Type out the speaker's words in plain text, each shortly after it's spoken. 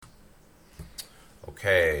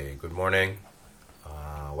Okay, good morning.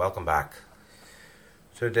 Welcome back.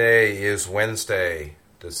 Today is Wednesday,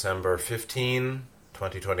 December 15,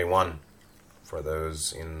 2021. For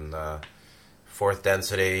those in fourth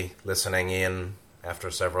density listening in after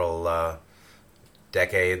several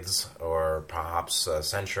decades or perhaps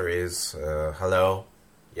centuries, hello.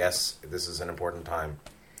 Yes, this is an important time.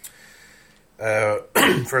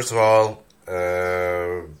 First of all,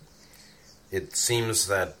 it seems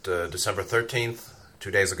that December 13th, 2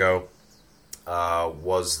 days ago,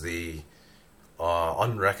 was the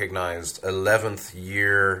unrecognized 11th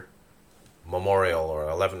year memorial, or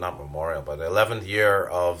 11th year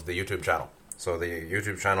of the YouTube channel. So the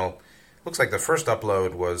YouTube channel, looks like the first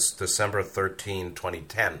upload was December 13,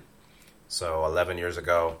 2010. So 11 years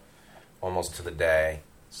ago, almost to the day.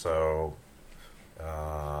 So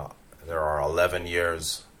there are 11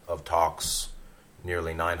 years of talks,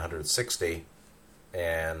 nearly 960,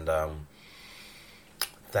 and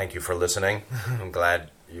thank you for listening. I'm glad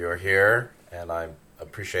you're here, and I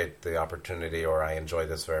appreciate the opportunity, or I enjoy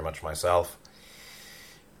this very much myself.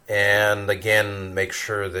 And again, make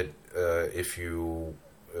sure that if you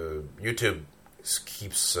YouTube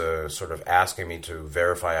keeps sort of asking me to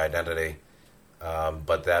verify identity,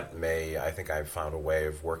 but that I think I've found a way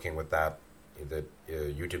of working with that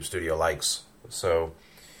YouTube Studio likes. So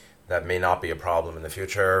that may not be a problem in the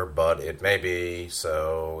future, but it may be.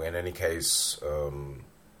 So in any case,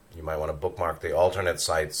 you might want to bookmark the alternate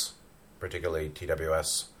sites, particularly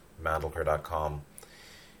twsmandelker.com.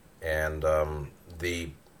 And the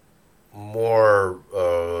more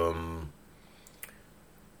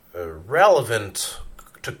relevant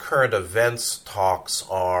to current events talks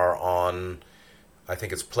are on, I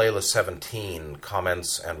think it's playlist 17,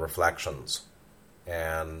 Comments and Reflections.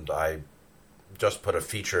 And I just put a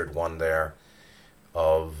featured one there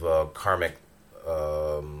of karmic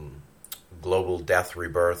global death,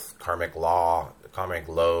 rebirth, karmic law and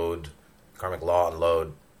load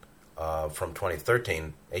from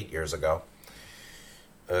 2013, 8 years ago.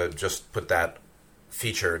 Just put that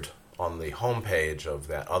featured on the homepage of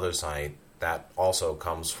that other site. That also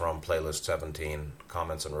comes from playlist 17,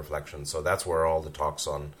 Comments and Reflections. So that's where all the talks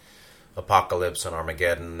on Apocalypse and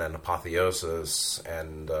Armageddon and Apotheosis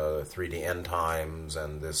and 3D End Times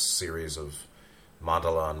and this series of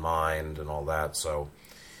Mandala on Mind and all that. So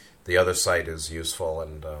the other site is useful,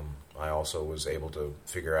 and I also was able to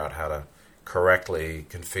figure out how to correctly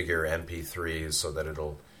configure MP3s so that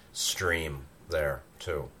it'll stream there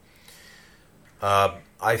too.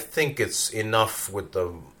 I think it's enough with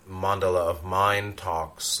the Mandala of Mind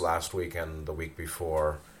talks last week and the week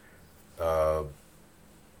before.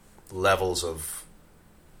 Levels of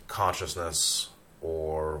consciousness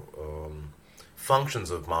or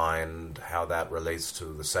functions of mind, how that relates to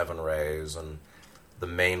the 7 rays and the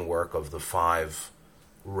main work of the 5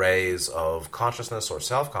 rays of consciousness or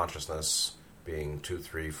self-consciousness being 2,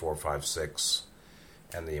 3, 4, 5, 6,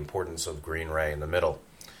 and the importance of green ray in the middle.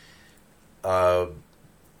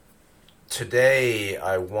 Today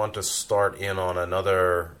I want to start in on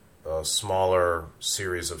another smaller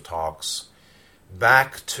series of talks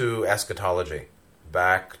back to eschatology,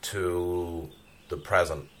 back to the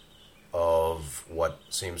present of what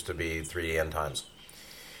seems to be 3D end times.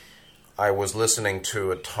 I was listening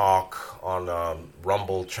to a talk on a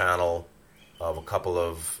Rumble channel of a couple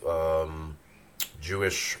of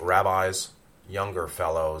Jewish rabbis, younger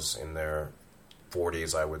fellows in their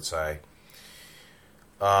 40s, I would say,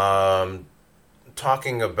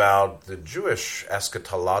 talking about the Jewish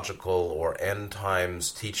eschatological or end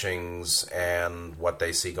times teachings and what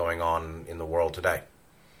they see going on in the world today.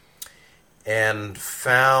 And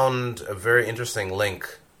found a very interesting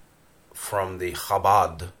link from the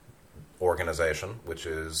Chabad organization, which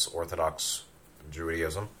is Orthodox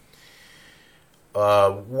Judaism,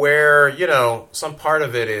 where, some part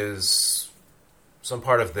of the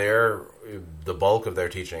bulk of their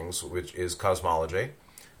teachings, which is cosmology.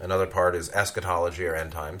 Another part is eschatology or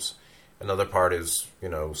end times. Another part is,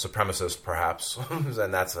 supremacist perhaps,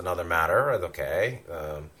 and that's another matter. Okay.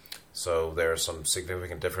 So there are some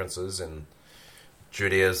significant differences in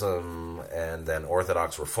Judaism, and then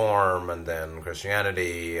Orthodox Reform, and then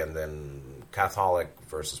Christianity, and then Catholic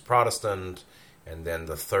versus Protestant, and then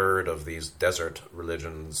the third of these desert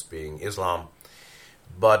religions being Islam.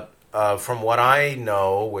 But from what I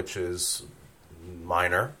know, which is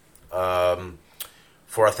minor,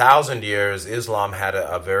 for 1,000 years, Islam had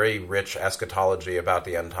a very rich eschatology about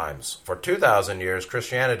the end times. For 2,000 years,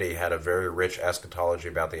 Christianity had a very rich eschatology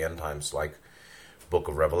about the end times, like Book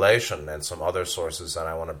of Revelation and some other sources that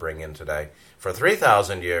I want to bring in today. For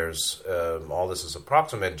 3,000 years, all this is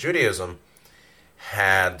approximate, Judaism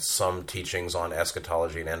had some teachings on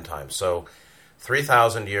eschatology and end times. So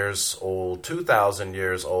 3,000 years old, 2,000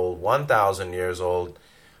 years old, 1,000 years old,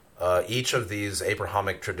 each of these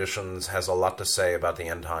Abrahamic traditions has a lot to say about the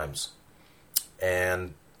end times.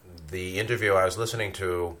 And the interview I was listening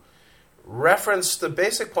to referenced the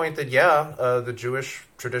basic point that, the Jewish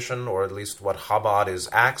tradition, or at least what Chabad is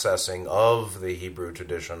accessing of the Hebrew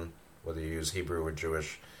tradition, whether you use Hebrew or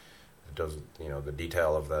Jewish, it does, the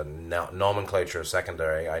detail of the nomenclature is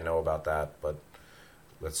secondary. I know about that, but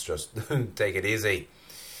let's just take it easy.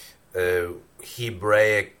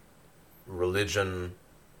 Hebraic religion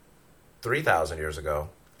 3,000 years ago,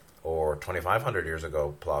 or 2,500 years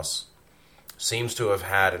ago plus, seems to have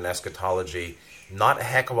had an eschatology not a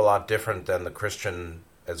heck of a lot different than the Christian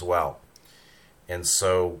as well. And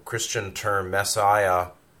so Christian term Messiah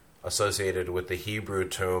associated with the Hebrew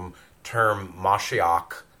term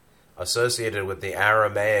Mashiach associated with the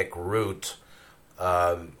Aramaic root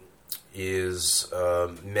is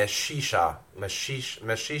Meshisha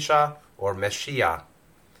or Meshia.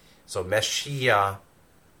 So Meshia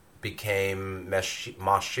became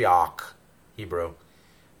Mashiach, Hebrew,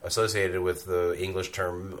 associated with the English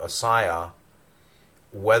term Messiah.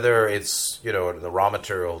 Whether it's, the raw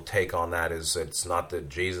material take on that is it's not that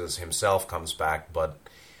Jesus himself comes back, but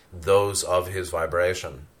those of his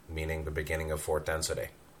vibration, meaning the beginning of fourth density,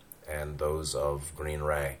 and those of green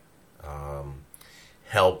ray,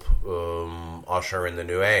 help usher in the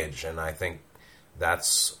new age. And I think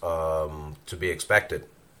that's to be expected.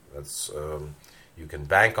 That's you can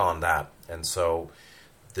bank on that. And so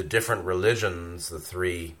the different religions, the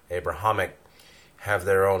three Abrahamic, have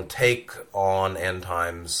their own take on end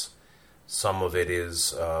times. Some of it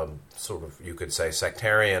is sort of, you could say,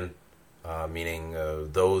 sectarian, meaning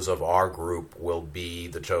those of our group will be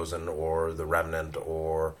the chosen or the remnant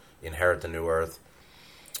or inherit the new earth.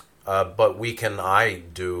 But I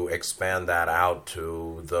do expand that out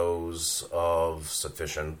to those of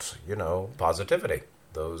sufficient, positivity.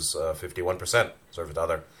 Those 51%, serve to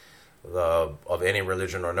other, of any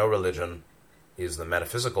religion or no religion, is the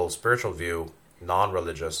metaphysical, spiritual view,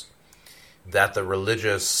 non-religious, that the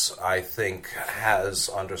religious, I think, has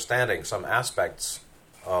understanding, some aspects,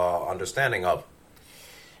 understanding of.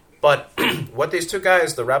 But what these two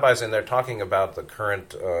guys, the rabbis in there, talking about the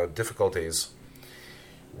current difficulties,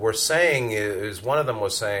 were saying is, one of them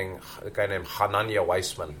was saying, a guy named Hanania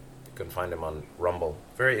Weissman, you can find him on Rumble,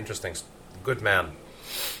 very interesting, good man,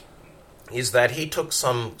 is that he took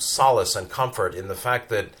some solace and comfort in the fact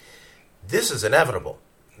that this is inevitable.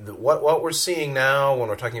 What we're seeing now when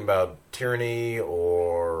we're talking about tyranny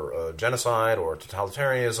or genocide or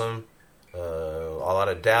totalitarianism, a lot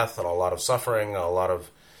of death and a lot of suffering, a lot of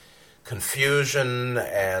confusion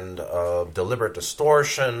and deliberate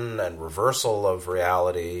distortion and reversal of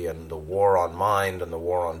reality, and the war on mind and the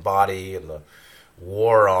war on body and the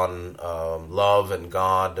war on love and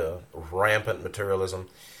God, rampant materialism.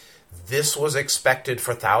 This was expected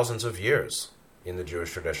for thousands of years in the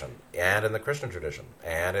Jewish tradition, and in the Christian tradition,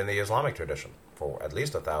 and in the Islamic tradition, for at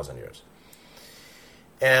least 1,000 years.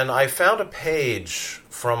 And I found a page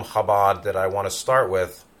from Chabad that I want to start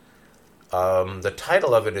with. The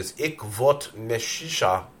title of it is Ikvot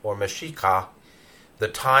Meshisha, or Meshika, the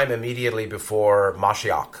time immediately before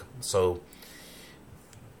Mashiach. So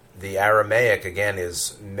the Aramaic, again,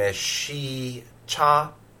 is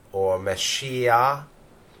Meshicha, or Meshia,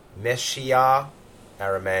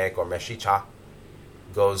 Aramaic, or Meshicha,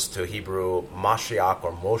 goes to Hebrew Mashiach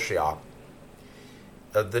or Moshiach.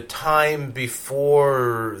 The time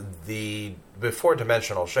before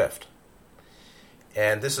dimensional shift.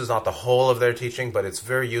 And this is not the whole of their teaching, but it's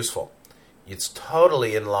very useful. It's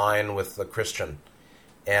totally in line with the Christian.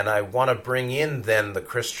 And I want to bring in then the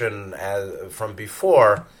Christian from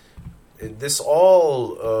before. This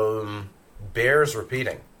all bears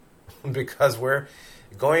repeating, because we're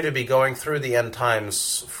going to be going through the end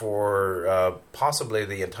times for possibly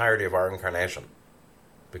the entirety of our incarnation.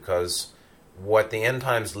 Because what the end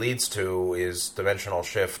times leads to is dimensional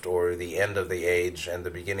shift, or the end of the age and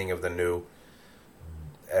the beginning of the new.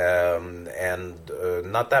 And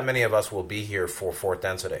not that many of us will be here for fourth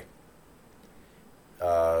density.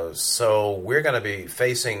 So we're going to be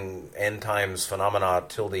facing end times phenomena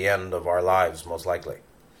till the end of our lives, most likely.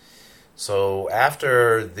 So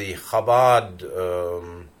after the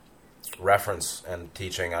Chabad reference and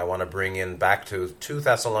teaching, I want to bring in back to 2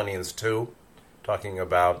 Thessalonians 2, talking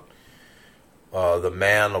about the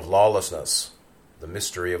man of lawlessness, the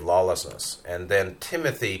mystery of lawlessness. And then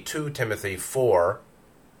 2 Timothy 4,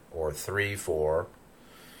 or 3:4.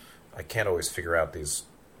 I can't always figure out these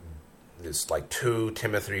like 2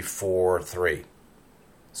 Timothy 4:3.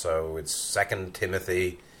 So it's 2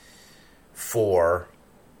 Timothy 4,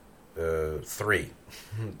 3,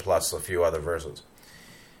 plus a few other verses.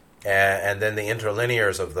 And then the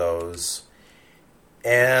interlinears of those.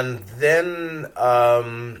 And then,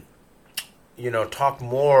 talk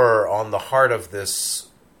more on the heart of this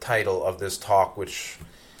title, of this talk, which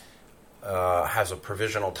has a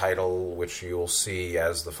provisional title, which you'll see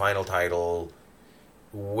as the final title,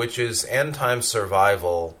 which is End Time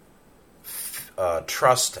Survival,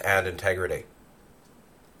 Trust and Integrity.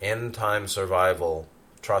 End Time Survival,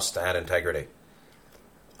 Trust and Integrity.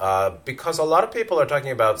 Because a lot of people are talking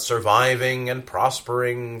about surviving and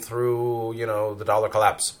prospering through, the dollar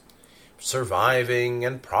collapse. Surviving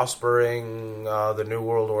and prospering the New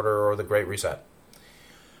World Order or the Great Reset.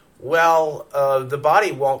 Well, the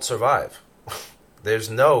body won't survive. There's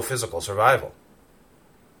no physical survival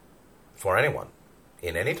for anyone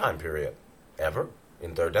in any time period, ever,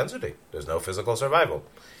 in third density. There's no physical survival.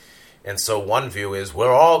 And so one view is,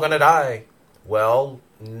 we're all going to die. Well,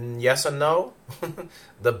 yes and no.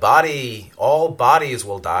 All bodies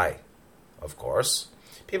will die, of course.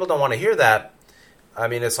 People don't want to hear that. I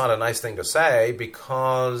mean, it's not a nice thing to say,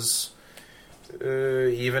 because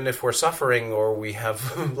even if we're suffering or we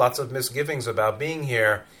have lots of misgivings about being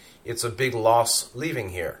here, it's a big loss leaving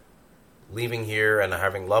here. Leaving here and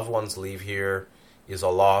having loved ones leave here is a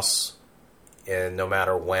loss, and no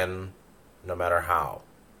matter when, no matter how.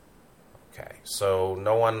 Okay, so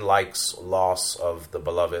no one likes loss of the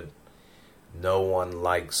beloved. No one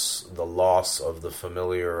likes the loss of the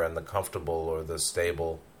familiar and the comfortable or the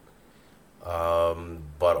stable.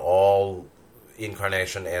 But all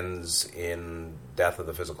incarnation ends in death of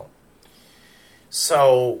the physical.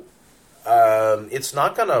 So it's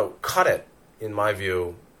not going to cut it, in my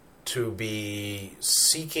view, to be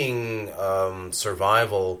seeking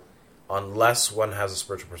survival unless one has a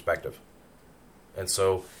spiritual perspective. And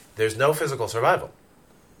so there's no physical survival.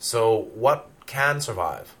 So what can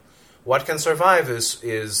survive? What can survive is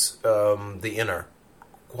the inner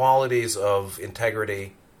qualities of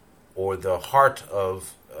integrity, or the heart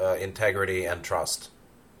of integrity and trust.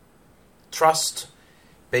 Trust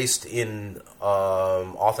based in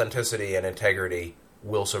authenticity and integrity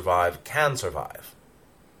will survive, can survive.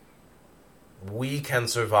 We can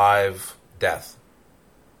survive death.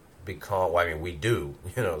 Because, we do,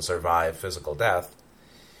 survive physical death.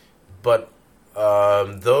 But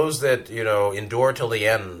those that, endure till the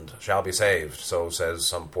end shall be saved, so says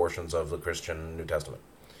some portions of the Christian New Testament.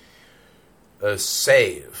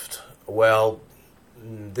 Saved. Well,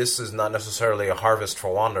 this is not necessarily a harvest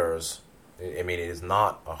for wanderers. It is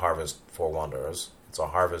not a harvest for wanderers. It's a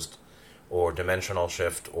harvest or dimensional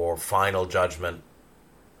shift or final judgment,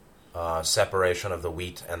 separation of the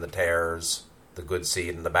wheat and the tares, the good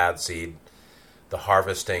seed and the bad seed, the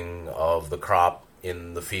harvesting of the crop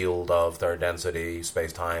in the field of third density,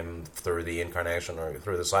 space-time, through the incarnation or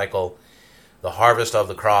through the cycle, the harvest of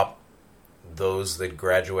the crop, those that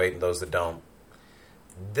graduate and those that don't.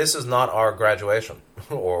 This is not our graduation,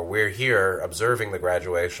 or we're here observing the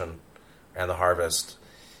graduation and the harvest,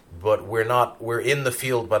 but we're in the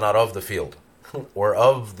field but not of the field. We're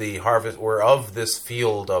of the harvest, we're of this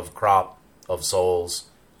field of crop of souls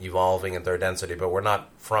evolving in third density, but we're not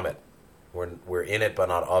from it. We're in it but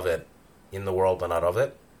not of it, in the world but not of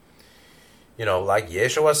it. Like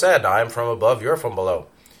Yeshua said, I am from above, you're from below.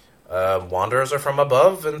 Wanderers are from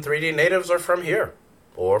above and 3D natives are from here,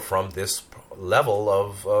 or from this level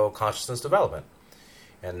of consciousness development.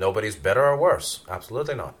 And nobody's better or worse.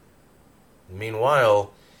 Absolutely not.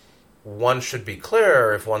 Meanwhile, one should be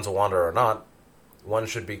clear if one's a wanderer or not. One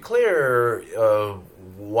should be clear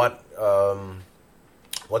what's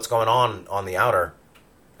going on the outer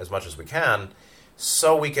as much as we can,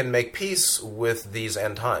 so we can make peace with these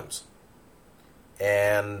end times.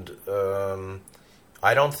 And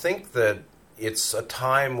I don't think that it's a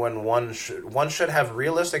time when one should have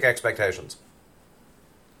realistic expectations.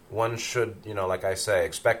 One should, like I say,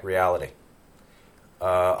 expect reality.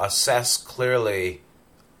 Assess clearly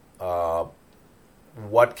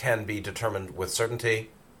what can be determined with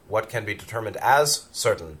certainty, what can be determined as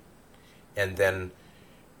certain, and then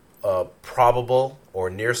probable or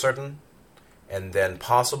near certain, and then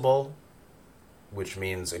possible, which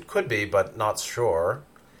means it could be but not sure,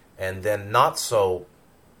 and then not so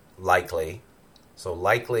likely. So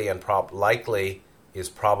likely and likely is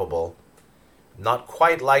probable. Not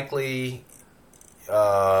quite likely,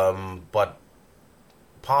 but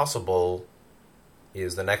possible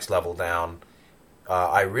is the next level down.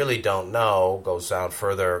 I really don't know goes down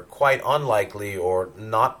further. Quite unlikely or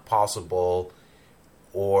not possible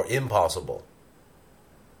or impossible.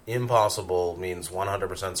 Impossible means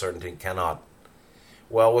 100% certainty, cannot.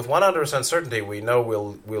 Well, with 100% certainty, we know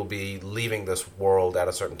we'll be leaving this world at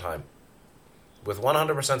a certain time. With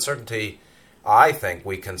 100% certainty, I think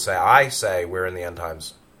we can say, I say we're in the end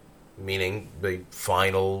times, meaning the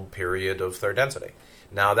final period of third density.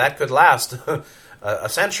 Now, that could last a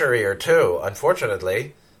century or two.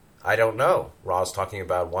 Unfortunately, I don't know. Ra's talking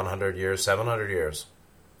about 100 years, 700 years,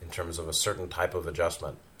 in terms of a certain type of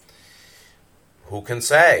adjustment. Who can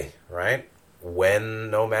say, right?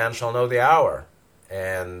 When no man shall know the hour.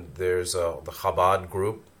 And there's the Chabad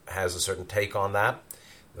group has a certain take on that.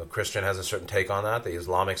 The Christian has a certain take on that. The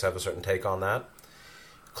Islamics have a certain take on that.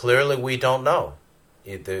 Clearly, we don't know.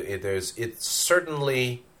 It's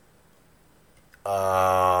certainly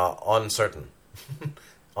uncertain.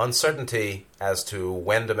 Uncertainty as to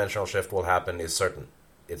when dimensional shift will happen is certain.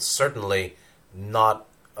 It's certainly not.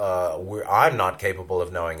 I'm not capable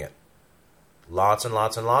of knowing it. Lots and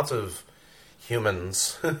lots and lots of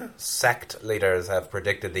humans, sect leaders, have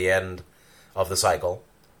predicted the end of the cycle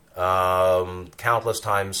countless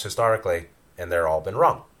times historically, and they're all been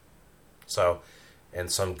wrong. So,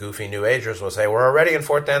 and some goofy New Agers will say, we're already in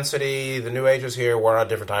fourth density, the New Age is here, we're on a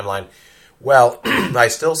different timeline. Well, I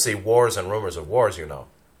still see wars and rumors of wars,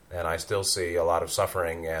 and I still see a lot of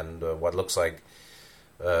suffering and what looks like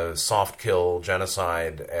soft kill,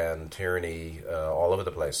 genocide, and tyranny all over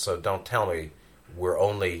the place. So don't tell me we're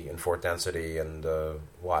only in fourth density and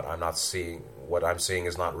what I'm seeing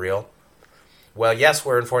is not real. Well, yes,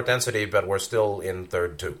 we're in fourth density, but we're still in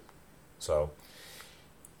third too. So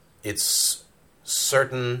it's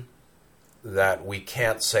certain that we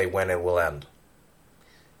can't say when it will end.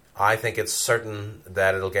 I think it's certain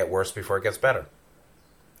that it'll get worse before it gets better.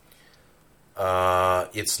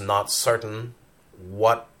 It's not certain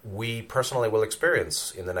what we personally will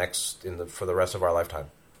experience for the rest of our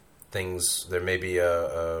lifetime. There may be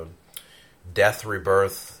a death,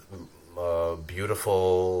 rebirth,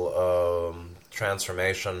 beautiful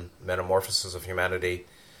transformation, metamorphosis of humanity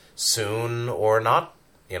soon or not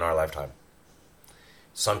in our lifetime.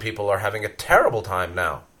 Some people are having a terrible time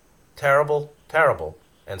now. Terrible, terrible.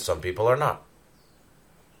 And some people are not.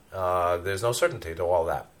 There's no certainty to all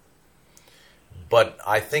that. But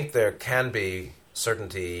I think there can be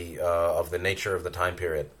certainty of the nature of the time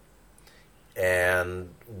period. And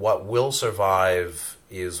what will survive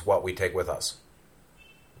is what we take with us.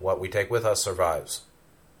 What we take with us survives.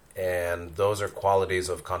 And those are qualities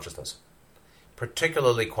of consciousness,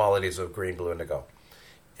 particularly qualities of green, blue, indigo.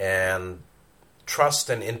 And trust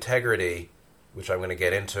and integrity, which I'm going to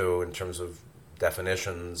get into in terms of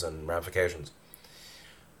definitions and ramifications,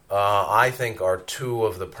 I think are two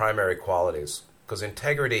of the primary qualities. Because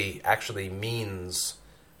integrity actually means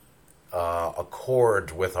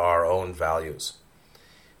accord with our own values.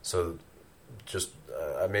 So just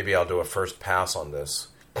maybe I'll do a first pass on this.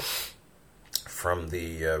 From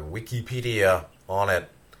the Wikipedia on it,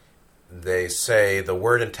 they say the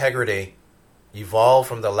word integrity evolved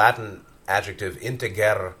from the Latin adjective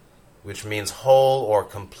integer, which means whole or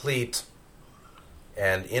complete,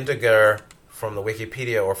 and integer from the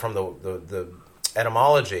Wikipedia or from the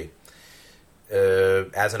etymology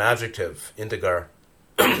as an adjective, integer,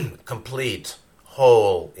 complete,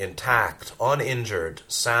 whole, intact, uninjured,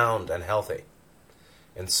 sound, and healthy.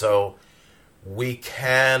 And so we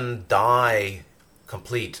can die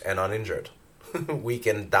complete and uninjured. We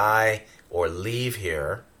can die or leave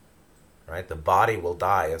here, right? The body will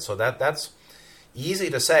die. And so that's easy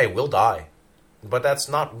to say, we'll die. But that's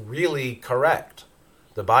not really correct.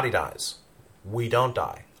 The body dies. We don't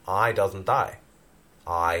die. I doesn't die.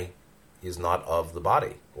 I is not of the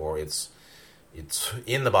body. Or it's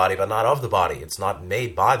in the body, but not of the body. It's not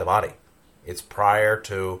made by the body. It's prior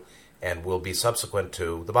to and will be subsequent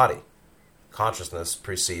to the body. Consciousness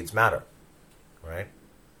precedes matter, right?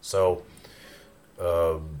 So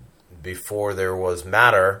before there was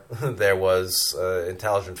matter, there was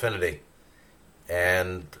intelligent infinity.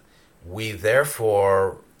 And we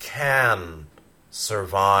therefore can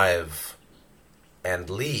survive and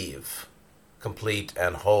leave complete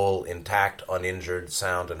and whole, intact, uninjured,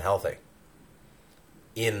 sound, and healthy.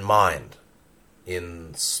 In mind,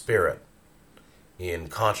 in spirit, in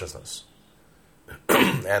consciousness.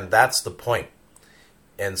 And that's the point.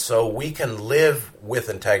 And so we can live with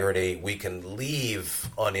integrity, we can leave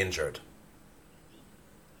uninjured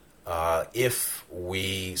if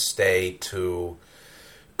we stay to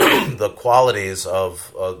the qualities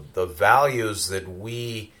of the values that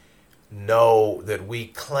we know, that we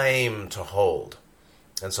claim to hold.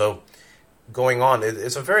 And so going on,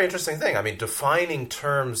 it's a very interesting thing. I mean, defining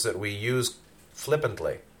terms that we use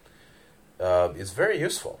flippantly is very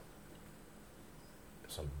useful.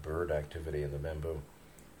 Some bird activity in the bamboo.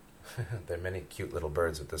 There are many cute little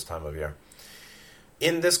birds at this time of year.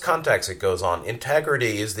 In this context, it goes on,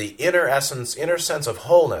 integrity is the inner essence, inner sense of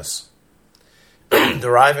wholeness,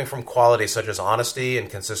 deriving from qualities such as honesty and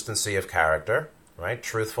consistency of character, right?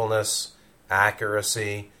 Truthfulness,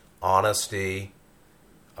 accuracy, honesty,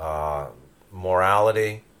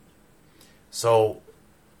 morality. So,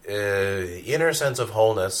 inner sense of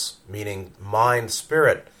wholeness, meaning mind,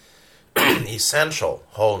 spirit, essential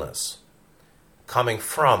wholeness, coming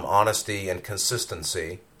from honesty and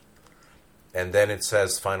consistency. And then it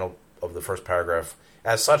says, final of the first paragraph,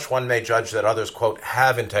 as such one may judge that others, quote,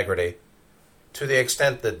 have integrity to the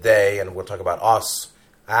extent that they, and we'll talk about us,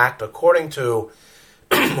 act according to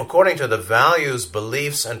according to the values,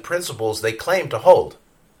 beliefs, and principles they claim to hold.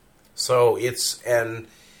 So it's a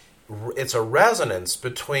resonance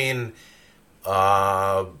between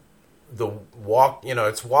the walk,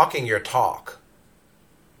 it's walking your talk.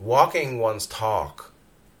 Walking one's talk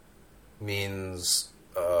means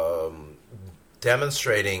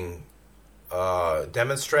demonstration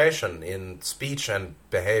in speech and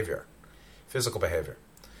behavior, physical behavior,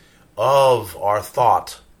 of our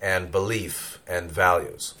thought and belief and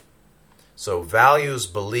values. So values,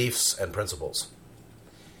 beliefs, and principles.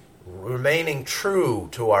 Remaining true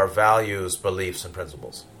to our values, beliefs, and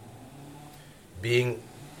principles. Being...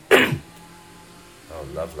 oh,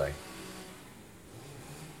 lovely.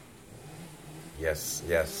 Yes,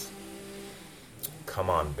 yes. Come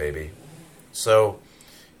on, baby. So,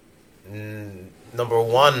 number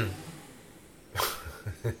one,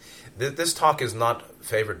 this talk is not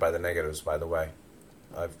favored by the negatives, by the way.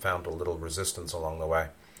 I've found a little resistance along the way.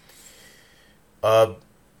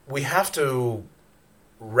 We have to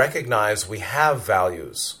recognize we have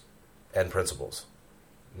values and principles.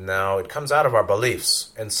 Now, it comes out of our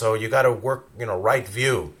beliefs, and so you got to work, right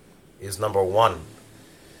view is number one.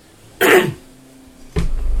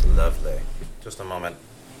 Lovely. Just a moment.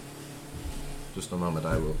 Just a moment,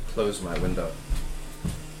 I will close my window.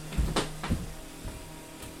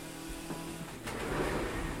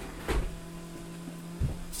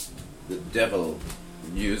 The devil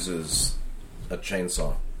uses a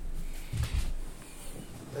chainsaw.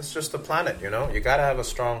 It's just the planet, You gotta have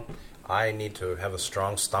I need to have a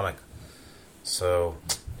strong stomach. So,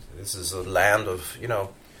 this is a land of,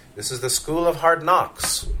 this is the school of hard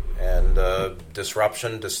knocks. And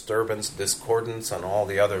disruption, disturbance, discordance, and all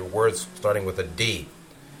the other words starting with a D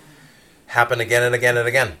happen again and again and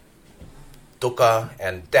again. Dukkha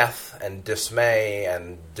and death and dismay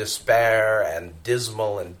and despair and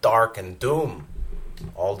dismal and dark and doom.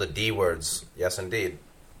 All the D words, yes indeed.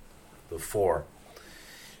 The four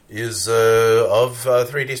is of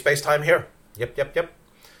 3D space-time here. Yep.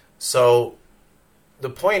 So the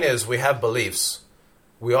point is we have beliefs.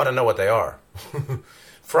 We ought to know what they are.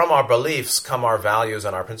 From our beliefs come our values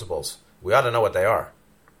and our principles. We ought to know what they are.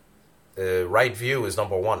 Right view is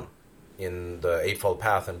number one in the Eightfold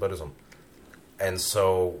Path in Buddhism. And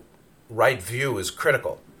so right view is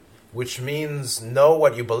critical, which means know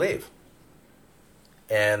what you believe.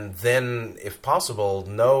 And then, if possible,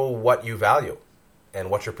 know what you value and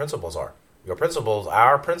what your principles are. Our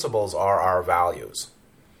principles are our values.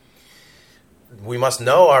 We must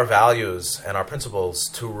know our values and our principles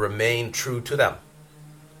to remain true to them.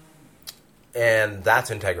 And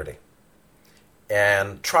that's integrity.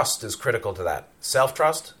 And trust is critical to that.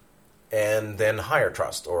 Self-trust, and then higher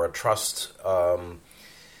trust, or a trust the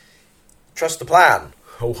plan.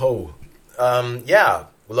 Ho.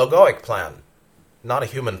 Logoic plan. Not a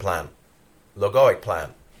human plan. Logoic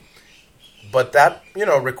plan. But that,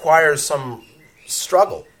 requires some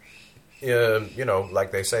struggle.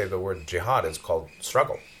 Like they say, the word jihad is called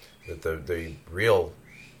struggle. That the real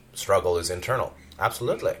struggle is internal.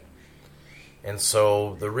 Absolutely. And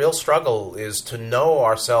so the real struggle is to know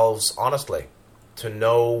ourselves honestly, to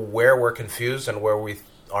know where we're confused and where we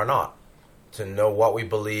are not, to know what we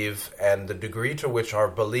believe and the degree to which our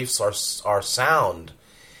beliefs are sound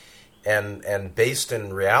and based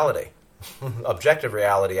in reality, objective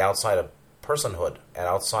reality outside of personhood and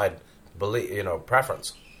outside belief,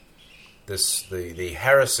 preference. The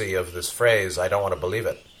heresy of this phrase, I don't want to believe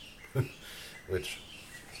it, which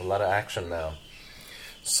is a lot of action now.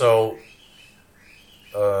 So,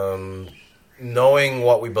 knowing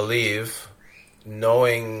what we believe,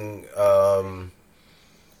 knowing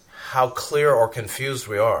how clear or confused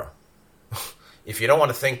we are. If you don't want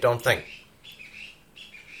to think, don't think.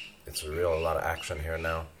 It's a lot of action here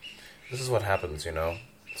now. This is what happens,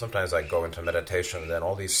 Sometimes I go into meditation and then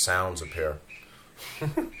all these sounds appear.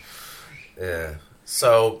 Yeah.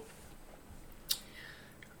 So,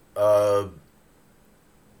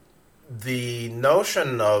 the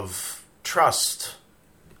notion of trust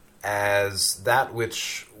as that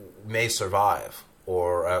which may survive,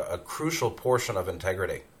 or a crucial portion of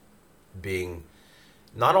integrity, being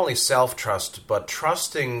not only self-trust, but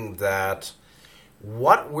trusting that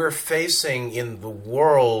what we're facing in the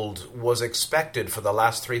world was expected for the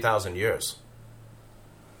last 3,000 years.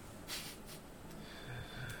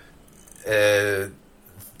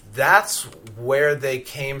 That's where they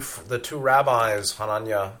came from, the two rabbis,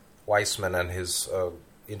 Hanania Weissman and his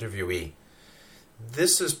interviewee.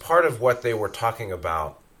 This is part of what they were talking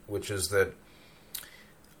about, which is that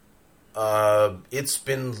it's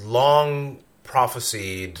been long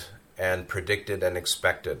prophesied and predicted and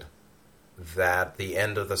expected that the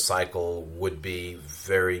end of the cycle would be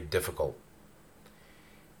very difficult.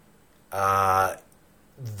 That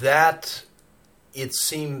it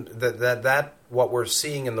seemed that what we're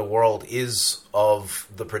seeing in the world is of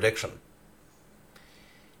the prediction.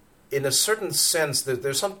 In a certain sense,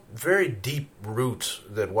 there's some very deep root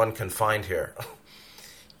that one can find here.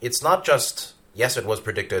 It's not just, yes, it was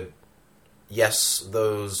predicted, yes,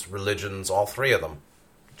 those religions, all three of them,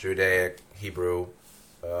 Judaic, Hebrew,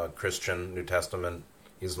 Christian, New Testament,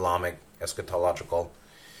 Islamic, eschatological,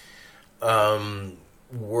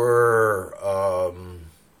 were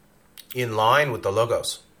in line with the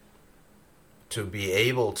Logos to be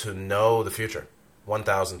able to know the future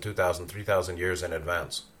 1,000, 2,000, 3,000 years in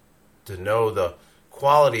advance, to know the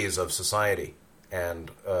qualities of society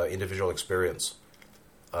and individual experience,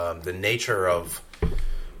 the nature of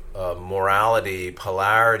morality,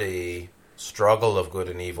 polarity, struggle of good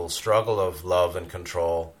and evil, struggle of love and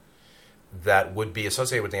control that would be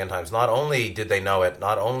associated with the end times. Not only did they know it,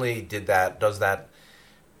 not only is that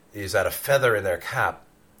a feather in their cap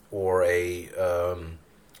or a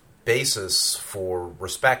basis for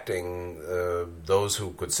respecting those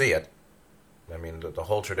who could see it. I mean, the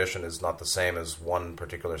whole tradition is not the same as one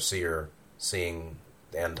particular seer seeing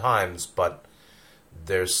the end times, but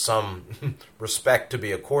there's some respect to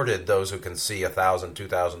be accorded those who can see 1,000,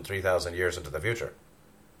 2,000, 3,000 years into the future.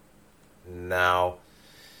 Now,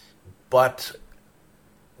 but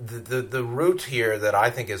the root here that I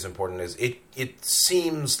think is important is it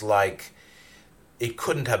seems like it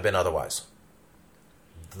couldn't have been otherwise.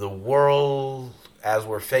 The world, as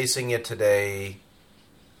we're facing it today,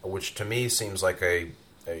 which to me seems like a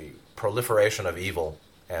proliferation of evil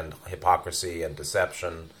and hypocrisy and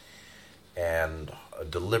deception and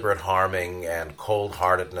deliberate harming and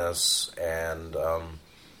cold-heartedness and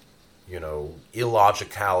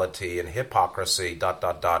illogicality and hypocrisy, ...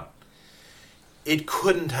 It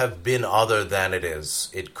couldn't have been other than it is.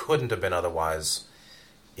 It couldn't have been otherwise.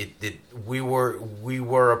 We've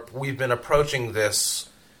been approaching this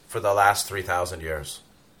for the last 3,000 years.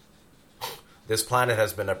 This planet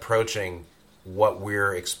has been approaching what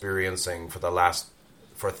we're experiencing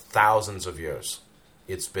for thousands of years.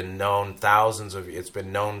 It's been known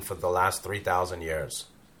for the last 3,000 years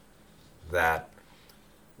that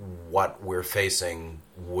what we're facing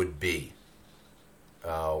would be.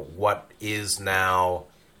 What is now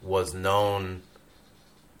was known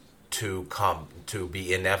to come, to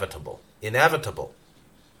be inevitable. Inevitable.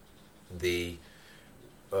 The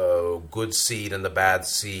good seed and the bad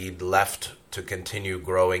seed left to continue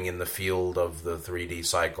growing in the field of the 3D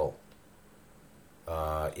cycle.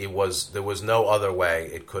 There was no other way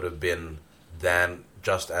it could have been than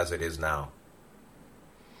just as it is now.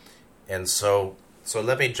 And so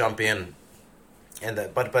let me jump in. And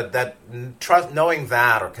knowing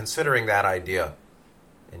that or considering that idea,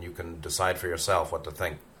 and you can decide for yourself what to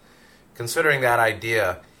think. Considering that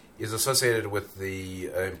idea is associated with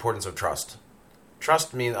the importance of trust.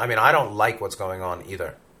 Trust means, I don't like what's going on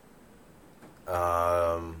either.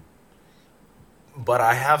 But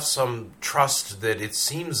I have some trust that it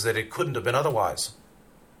seems that it couldn't have been otherwise.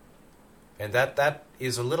 And that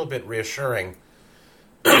is a little bit reassuring.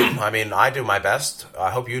 I do my best.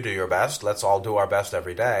 I hope you do your best. Let's all do our best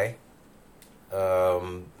every day.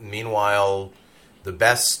 Meanwhile, the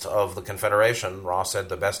best of the Confederation, Ross said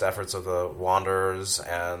the best efforts of the Wanderers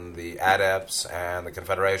and the Adepts and the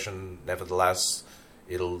Confederation, nevertheless,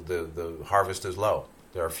 the harvest is low.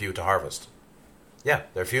 There are few to harvest. Yeah,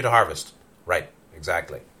 there are few to harvest. Right,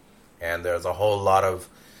 exactly. And there's a whole lot of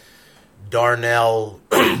Darnell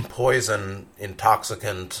poison,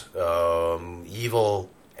 intoxicant,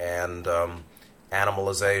 evil, and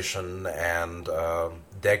animalization and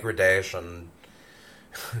degradation,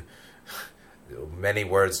 many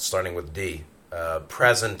words starting with D,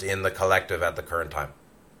 present in the collective at the current time.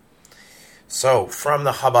 So, from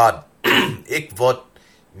the Chabad, Ikvot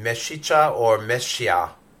Meshicha or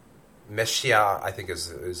Meshia. Meshia, I think,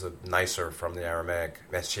 is a nicer from the Aramaic,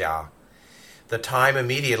 Meshia. the time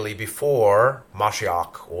immediately before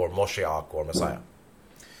Mashiach or Moshiach or Messiah.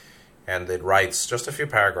 And it writes just a few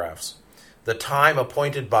paragraphs. The time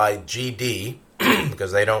appointed by GD,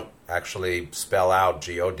 because they don't actually spell out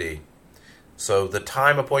G-O-D. So the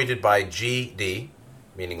time appointed by GD,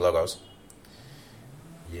 meaning Logos.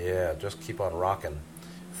 Yeah, just keep on rocking.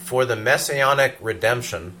 For the messianic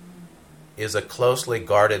redemption is a closely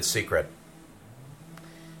guarded secret.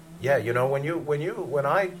 Yeah, you know, when you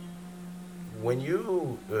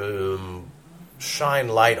shine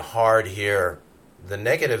light hard here, the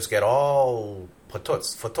negatives get all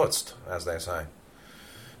vertutzt, as they say.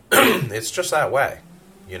 It's just that way,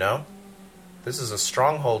 you know? This is a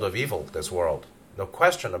stronghold of evil, this world. No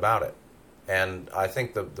question about it. And I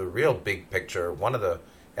think the real big picture, one of the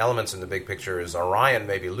elements in the big picture is Orion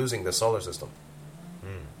maybe losing the solar system.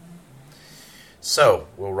 So,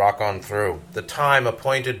 we'll rock on through. The time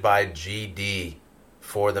appointed by GD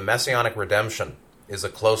for the messianic redemption is a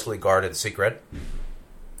closely guarded secret.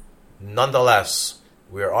 Nonetheless,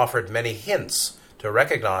 we are offered many hints to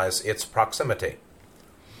recognize its proximity.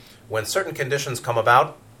 When certain conditions come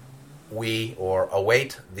about, we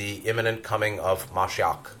await the imminent coming of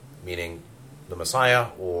Mashiach, meaning the Messiah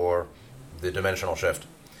or the dimensional shift.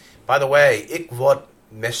 By the way, Ikvot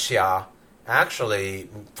Messiah actually,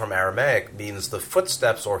 from Aramaic, means the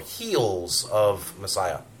footsteps or heels of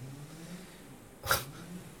Messiah.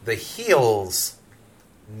 The heels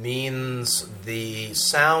means the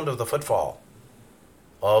sound of the footfall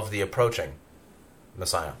of the approaching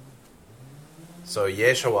Messiah. So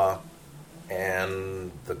Yeshua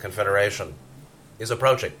and the Confederation is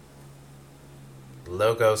approaching.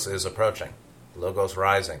 Logos is approaching. Logos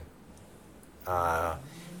rising.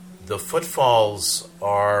 The footfalls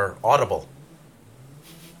are audible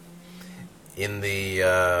in the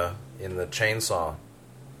chainsaw.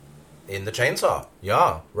 In the chainsaw,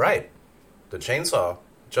 yeah, right. The chainsaw,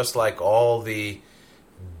 just like all the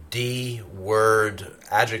D-word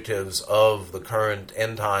adjectives of the current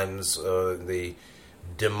end times, the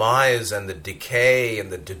demise and the decay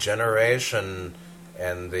and the degeneration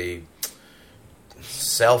and the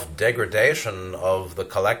self-degradation of the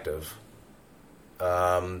collective.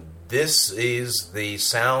 This is the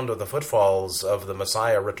sound of the footfalls of the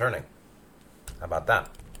Messiah returning. How about that?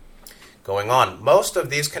 Going on, most of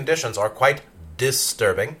these conditions are quite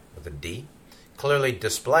disturbing, with a D, clearly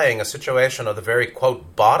displaying a situation of the very,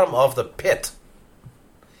 quote, bottom of the pit.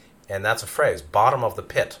 And that's a phrase, bottom of the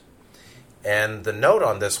pit. And the note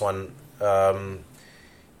on this one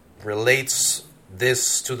relates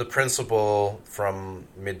this to the principle from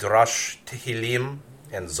Midrash Tehillim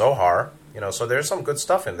and Zohar. You know, so there's some good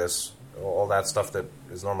stuff in this, all that stuff that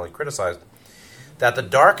is normally criticized. That the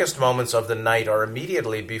darkest moments of the night are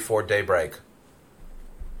immediately before daybreak.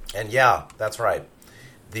 And yeah, that's right.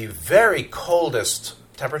 The very coldest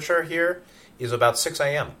temperature here is about 6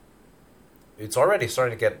 a.m. It's already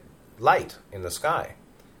starting to get light in the sky.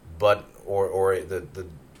 But or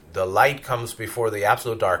the light comes before the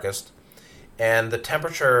absolute darkest, and the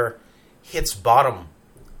temperature hits bottom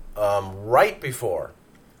right before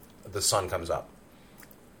the sun comes up.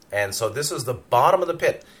 And so this is the bottom of the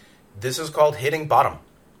pit. This is called hitting bottom.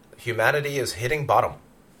 Humanity is hitting bottom.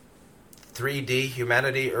 3D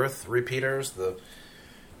humanity, Earth repeaters, the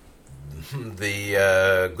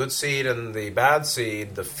good seed and the bad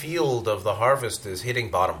seed, the field of the harvest is hitting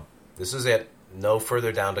bottom. This is it. No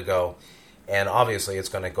further down to go. And obviously it's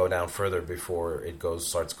going to go down further before it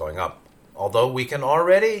starts going up. Although we can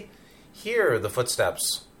already hear the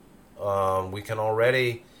footsteps. We can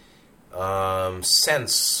already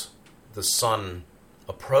sense the sun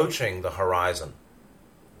approaching the horizon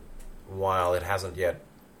while it hasn't yet,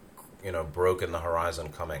 broken the horizon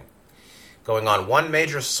coming. Going on, one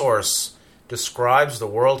major source describes the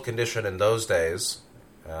world condition in those days,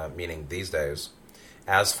 meaning these days,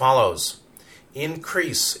 as follows: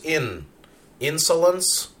 increase in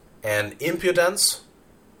insolence and impudence,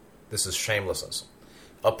 this is shamelessness,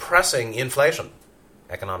 oppressing inflation,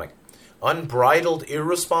 economic, unbridled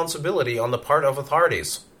irresponsibility on the part of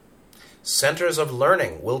authorities. Centers of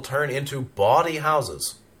learning will turn into bawdy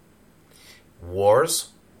houses. Wars,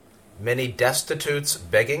 many destitutes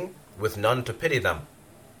begging, with none to pity them.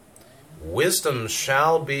 Wisdom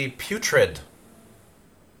shall be putrid.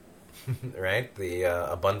 Right? The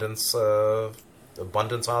abundance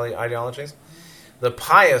ideologies. The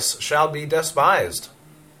pious shall be despised.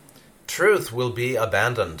 Truth will be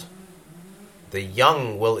abandoned. The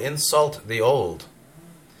young will insult the old.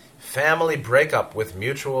 Family breakup with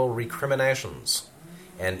mutual recriminations.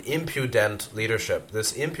 And impudent leadership.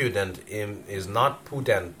 This impudent is not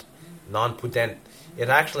pudent, non-pudent. It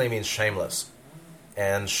actually means shameless.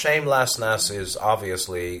 And shamelessness is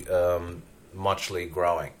obviously muchly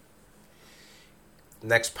growing.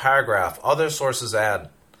 Next paragraph. Other sources add,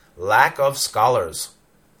 lack of scholars,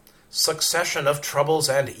 succession of troubles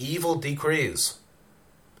and evil decrees,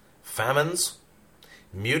 famines,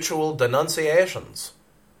 mutual denunciations,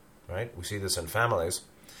 right? We see this in families.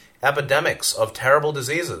 Epidemics of terrible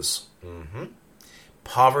diseases,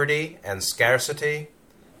 poverty and scarcity,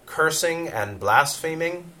 cursing and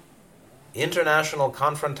blaspheming, international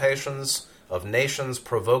confrontations of nations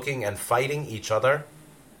provoking and fighting each other.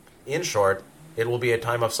 In short, it will be a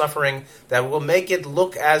time of suffering that will make it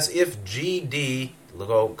look as if GD,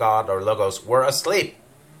 God or Logos, were asleep.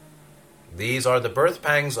 These are the birth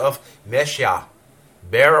pangs of Messiah,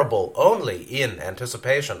 bearable only in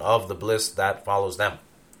anticipation of the bliss that follows them.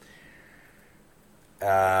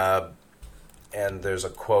 And there's a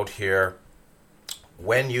quote here.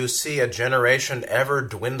 When you see a generation ever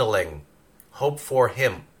dwindling, hope for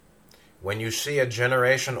him. When you see a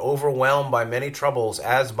generation overwhelmed by many troubles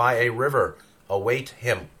as by a river, await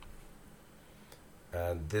him.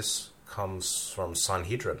 This comes from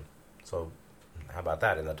Sanhedrin. So how about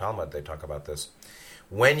that? In the Talmud they talk about this.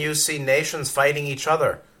 When you see nations fighting each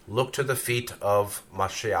other, look to the feet of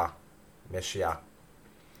Messiah.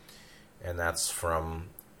 And that's from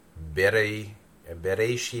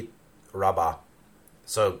Bereshit Rabbah.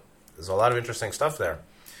 So there's a lot of interesting stuff there.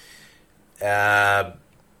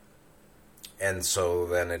 And so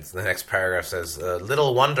then the next paragraph says,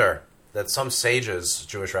 little wonder that some sages,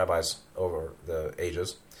 Jewish rabbis over the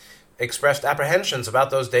ages, expressed apprehensions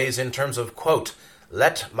about those days in terms of, quote,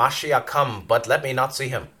 let Mashiach come, but let me not see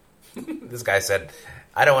him. This guy said,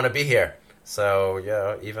 I don't want to be here. So,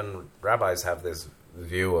 yeah, even rabbis have this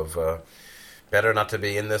view of better not to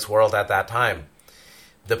be in this world at that time.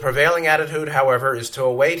 The prevailing attitude, however, is to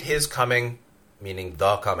await his coming, meaning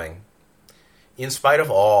the coming, in spite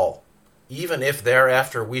of all, even if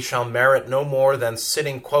thereafter we shall merit no more than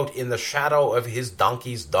sitting, quote, in the shadow of his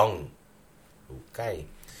donkey's dung. Okay.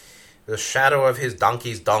 The shadow of his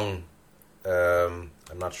donkey's dung. I'm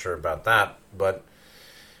not sure about that, but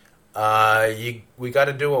we got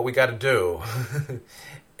to do what we got to do.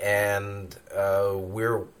 And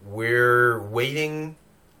we're waiting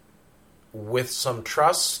with some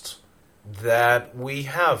trust that we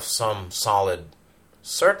have some solid,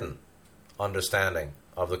 certain understanding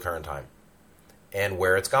of the current time and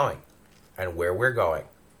where it's going and where we're going.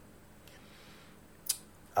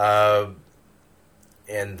 And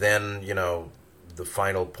then, the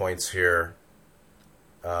final points here.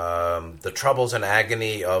 The troubles and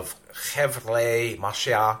agony of Chevlei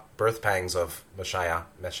Mashiach, birth pangs of Mashiach.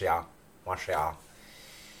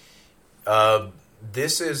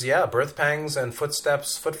 This is, birth pangs and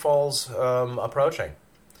footfalls approaching.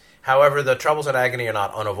 However, the troubles and agony are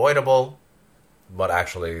not unavoidable, but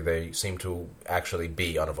actually they seem to actually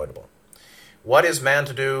be unavoidable. What is man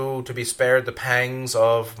to do to be spared the pangs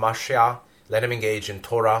of Mashiach? Let him engage in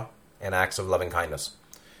Torah and acts of loving kindness.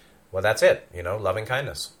 Well, that's it, loving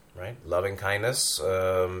kindness, right? Loving kindness,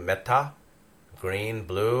 metta, green,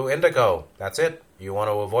 blue, indigo. That's it. You want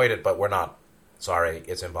to avoid it, but we're not. Sorry,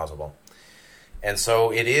 it's impossible. And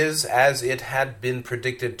so it is as it had been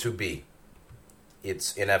predicted to be.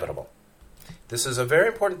 It's inevitable. This is a very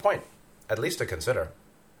important point, at least to consider.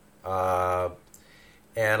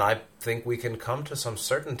 And I think we can come to some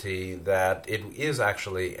certainty that it is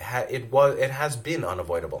actually, it has been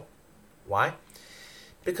unavoidable. Why?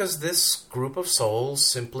 Because this group of souls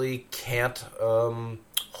simply can't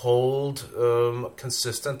hold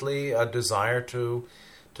consistently a desire to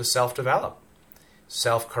self-develop.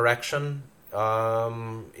 Self-correction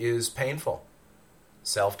is painful.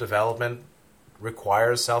 Self-development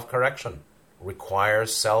requires self-correction,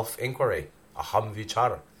 requires self-inquiry, aham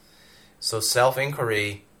vichar. So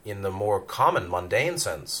self-inquiry in the more common, mundane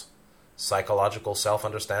sense, psychological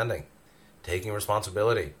self-understanding, taking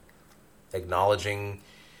responsibility, acknowledging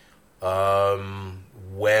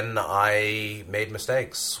when I made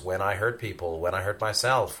mistakes, when I hurt people, when I hurt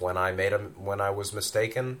myself, when I was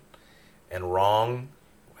mistaken and wrong,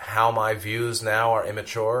 how my views now are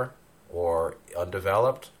immature or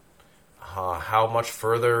undeveloped, how much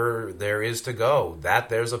further there is to go, that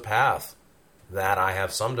there's a path, that I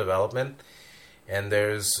have some development, and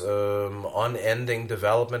there's unending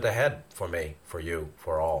development ahead for me, for you,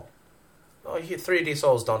 for all. 3D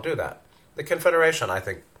souls don't do that. The Confederation, I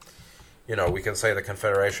think, we can say the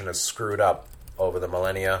Confederation is screwed up over the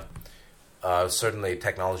millennia. Certainly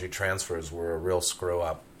technology transfers were a real screw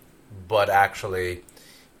up. But actually,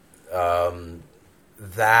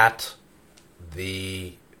 that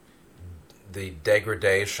the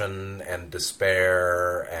degradation and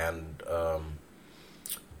despair and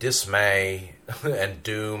dismay and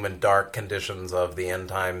doom and dark conditions of the end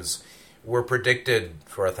times were predicted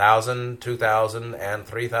for 1,000, 2,000, and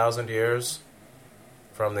 3,000 years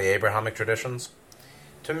from the Abrahamic traditions,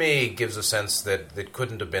 to me gives a sense that it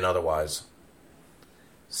couldn't have been otherwise.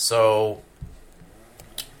 So,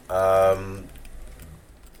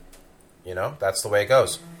 that's the way it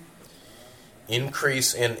goes.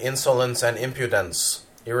 Increase in insolence and impudence,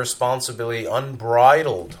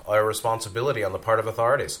 unbridled irresponsibility on the part of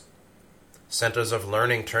authorities. Centers of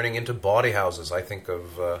learning turning into bawdy houses. I think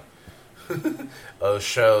of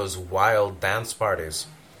Osho's wild dance parties.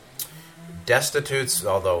 Destitutes,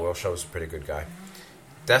 although Osho's a pretty good guy.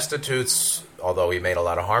 Destitutes, although he made a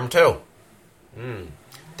lot of harm too.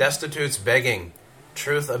 Destitutes begging,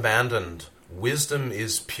 truth abandoned, wisdom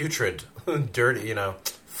is putrid, dirty,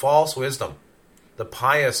 false wisdom. The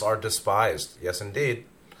pious are despised. Yes, indeed.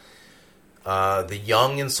 The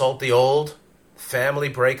young insult the old, family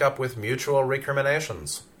breakup with mutual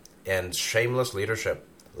recriminations, and shameless leadership,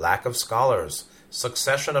 lack of scholars,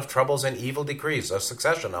 succession of troubles and evil decrees, a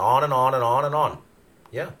succession, on and on and on and on.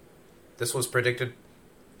 Yeah, this was predicted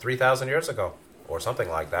 3,000 years ago, or something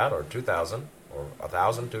like that, or 2,000, or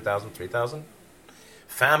 1,000, 2,000, 3,000.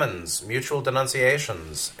 Famines, mutual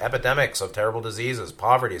denunciations, epidemics of terrible diseases,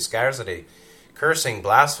 poverty, scarcity, cursing,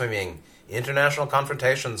 blaspheming, international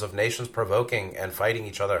confrontations of nations provoking and fighting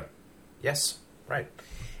each other. Yes, right.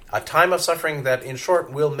 A time of suffering that, in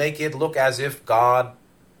short, will make it look as if God,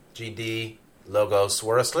 GD, Logos,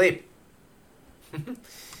 were asleep.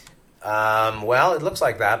 Well, it looks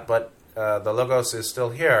like that, but the Logos is still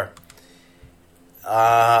here.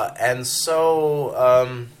 And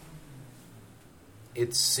so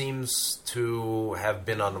it seems to have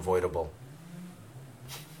been unavoidable.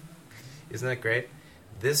 Isn't that great?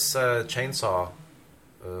 This chainsaw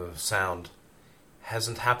sound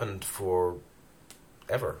hasn't happened for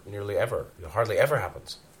ever, nearly ever. It hardly ever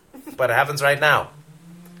happens. But it happens right now.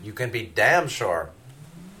 You can be damn sure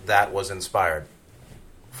that was inspired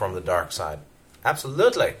from the dark side.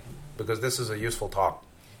 Absolutely. Because this is a useful talk.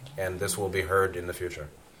 And this will be heard in the future.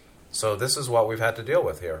 So this is what we've had to deal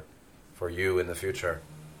with here for you in the future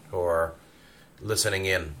who are listening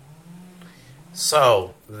in.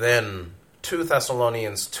 So then 2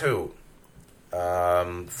 Thessalonians 2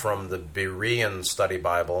 from the Berean Study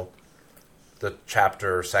Bible, the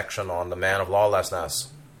chapter section on the man of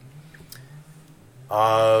lawlessness.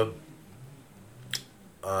 2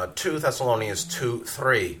 Thessalonians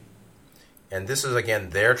 2:3. And this is,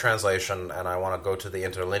 again, their translation, and I want to go to the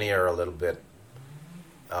interlinear a little bit,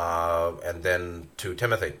 and then to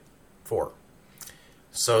Timothy 4.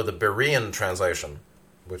 So the Berean translation,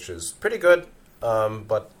 which is pretty good,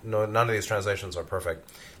 but none of these translations are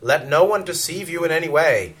perfect. Let no one deceive you in any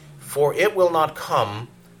way, for it will not come,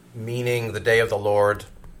 meaning the day of the Lord,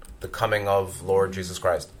 the coming of Lord Jesus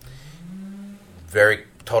Christ. Very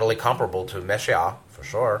totally comparable to Messiah, for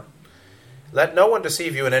sure. Let no one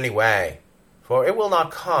deceive you in any way, for it will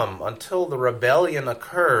not come until the rebellion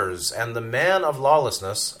occurs and the man of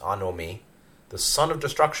lawlessness, Anomi, the son of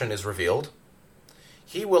destruction, is revealed.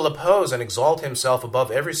 He will oppose and exalt himself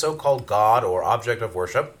above every so-called God or object of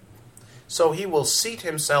worship. So he will seat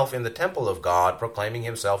himself in the temple of God, proclaiming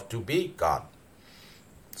himself to be God.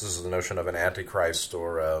 This is the notion of an antichrist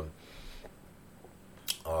or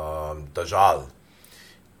Dajjal.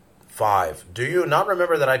 5. Do you not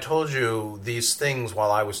remember that I told you these things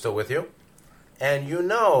while I was still with you? And you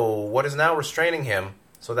know what is now restraining him,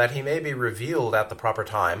 so that he may be revealed at the proper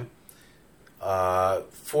time.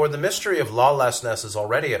 For the mystery of lawlessness is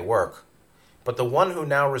already at work, but the one who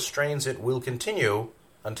now restrains it will continue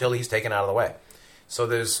until he's taken out of the way. So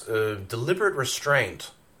there's deliberate restraint,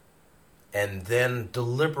 and then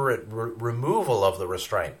deliberate removal of the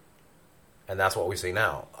restraint. And that's what we see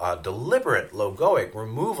now. Deliberate, logoic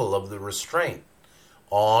removal of the restraint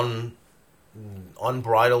on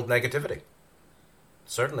unbridled negativity.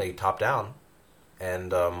 Certainly top down.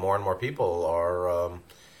 And more people are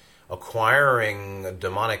acquiring a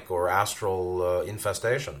demonic or astral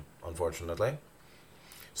infestation, unfortunately.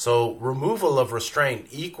 So removal of restraint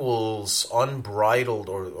equals unbridled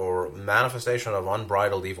or manifestation of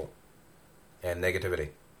unbridled evil and negativity.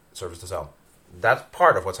 Serves to sell. That's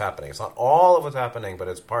part of what's happening. It's not all of what's happening, but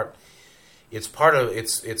it's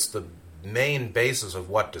the main basis of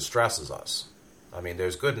what distresses us. I mean,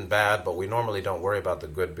 there's good and bad, but we normally don't worry about the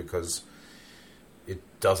good because it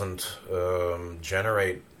doesn't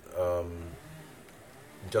generate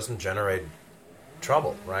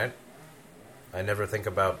trouble, right? I never think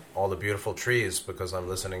about all the beautiful trees because I'm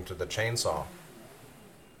listening to the chainsaw.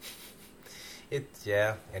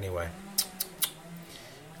 Anyway.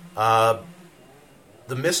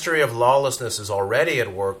 the mystery of lawlessness is already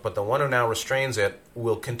at work, but the one who now restrains it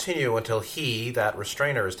will continue until he, that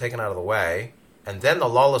restrainer, is taken out of the way, and then the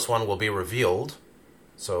lawless one will be revealed.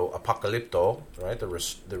 So, apocalypto, right,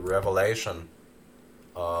 the revelation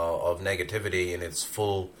of negativity in its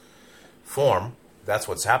full form. That's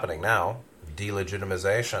what's happening now.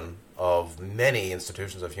 Delegitimization of many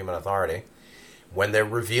institutions of human authority when they're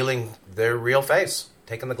revealing their real face,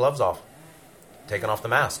 taking the gloves off, taking off the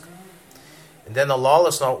mask. And then the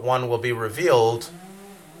lawless one will be revealed,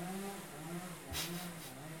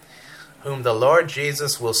 whom the Lord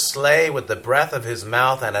Jesus will slay with the breath of his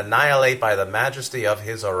mouth and annihilate by the majesty of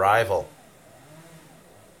his arrival.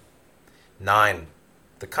 9.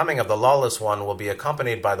 The coming of the lawless one will be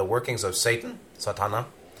accompanied by the workings of Satan, Satana.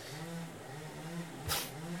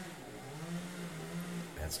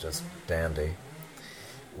 That's just dandy.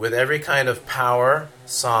 With every kind of power,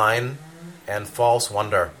 sign, and false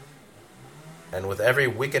wonder, and with every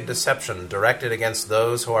wicked deception directed against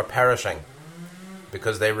those who are perishing,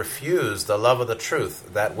 because they refuse the love of the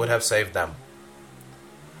truth that would have saved them.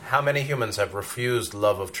 How many humans have refused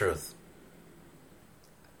love of truth?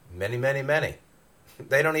 Many, many, many.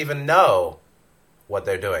 They don't even know what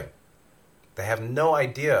they're doing. They have no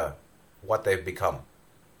idea what they've become.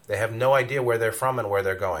 They have no idea where they're from and where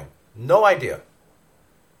they're going. No idea.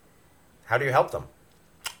 How do you help them?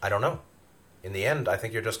 I don't know. In the end, I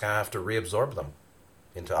think you're just going to have to reabsorb them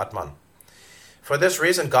into Atman. For this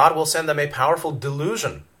reason, God will send them a powerful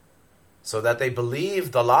delusion so that they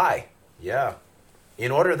believe the lie. Yeah.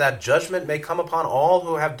 In order that judgment may come upon all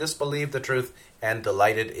who have disbelieved the truth and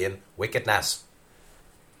delighted in wickedness.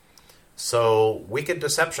 So, wicked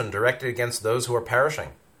deception directed against those who are perishing.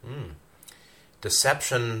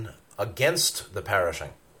 Deception against the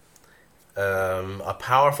perishing. A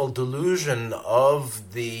powerful delusion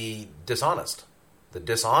of the dishonest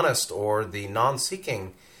or the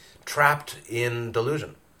non-seeking, trapped in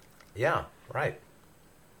delusion. Yeah, right.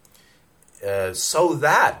 So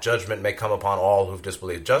that judgment may come upon all who've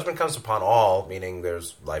disbelieved. Judgment comes upon all, meaning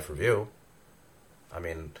there's life review. I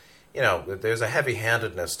mean, there's a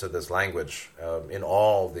heavy-handedness to this language in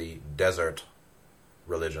all the desert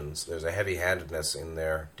religions. There's a heavy-handedness in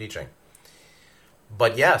their teaching.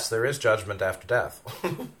 But yes, there is judgment after death.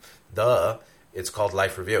 It's called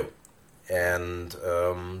life review. And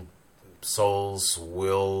souls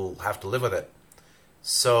will have to live with it.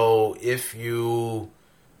 So if you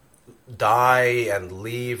die and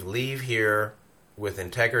leave here with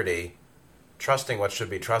integrity, trusting what should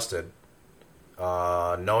be trusted,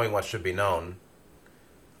 knowing what should be known,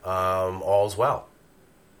 all's well.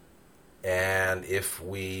 And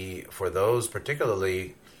for those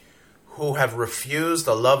particularly who have refused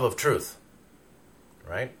the love of truth,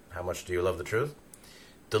 right? How much do you love the truth?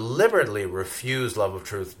 Deliberately refuse love of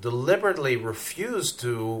truth, deliberately refuse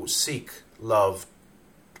to seek love,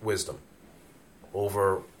 wisdom,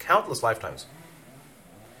 over countless lifetimes.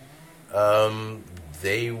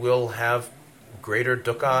 They will have greater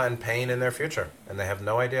dukkha and pain in their future, and they have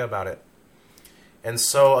no idea about it. And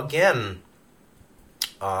so, again,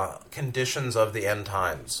 conditions of the end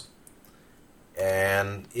times.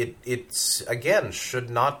 And it's again, should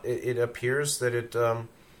not, it appears that it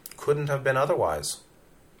couldn't have been otherwise.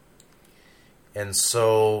 And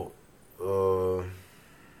so, let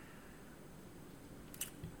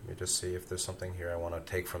me just see if there's something here I want to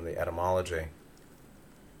take from the etymology.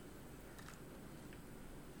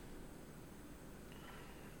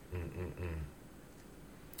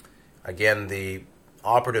 Again, the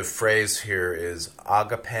operative phrase here is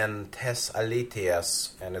agapen tes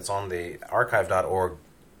alitias, and it's on the archive.org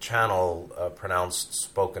channel,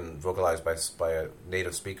 spoken, vocalized by a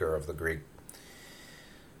native speaker of the Greek.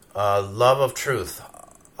 Love of truth,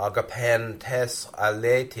 agapen tes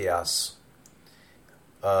alitias.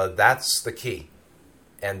 That's the key.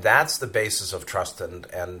 And that's the basis of trust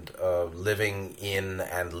and living in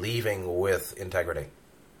and leaving with integrity.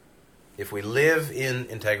 If we live in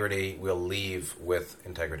integrity, we'll leave with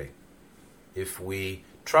integrity. If we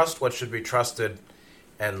trust what should be trusted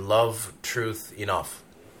and love truth enough,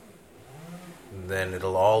 then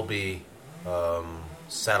it'll all be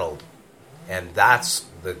settled. And that's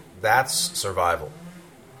survival.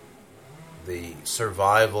 The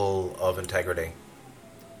survival of integrity,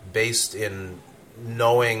 based in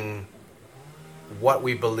knowing what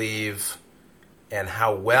we believe and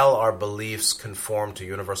how well our beliefs conform to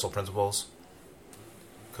universal principles,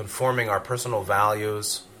 conforming our personal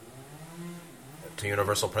values to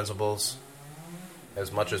universal principles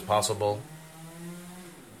as much as possible,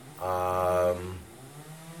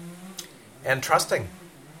 and trusting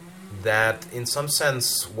that in some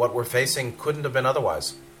sense what we're facing couldn't have been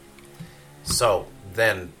otherwise. So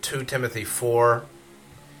Then 2 Timothy 4.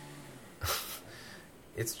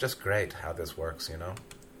 It's just great how this works, you know.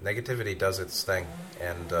 Negativity does its thing,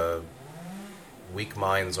 and weak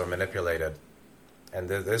minds are manipulated. And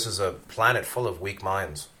this is a planet full of weak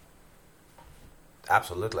minds.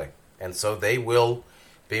 Absolutely. And so they will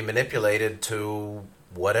be manipulated to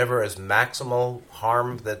whatever is maximal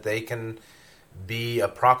harm that they can be a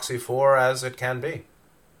proxy for as it can be,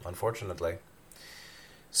 unfortunately.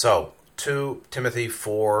 So, 2 Timothy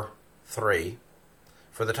 4:3.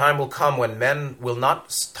 For the time will come when men will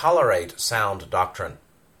not tolerate sound doctrine,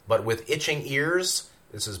 but with itching ears,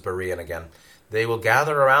 this is Berean again, they will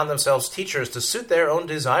gather around themselves teachers to suit their own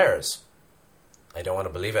desires. I don't want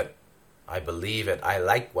to believe it. I believe it. I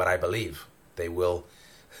like what I believe. They will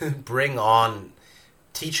bring on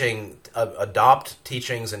teaching, adopt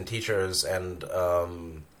teachings and teachers and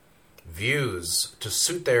views to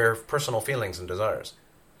suit their personal feelings and desires.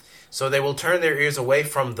 So they will turn their ears away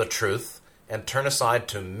from the truth and turn aside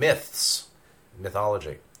to myths,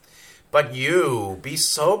 mythology. But you, be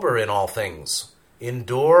sober in all things,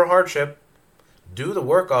 endure hardship, do the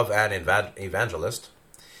work of an evangelist,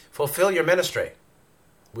 fulfill your ministry,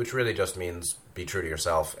 which really just means be true to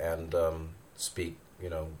yourself and speak,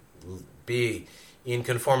 be in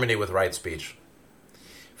conformity with right speech.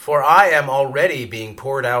 For I am already being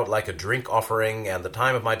poured out like a drink offering, and the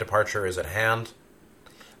time of my departure is at hand.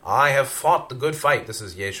 I have fought the good fight. This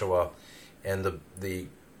is Yeshua, and the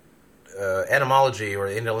etymology or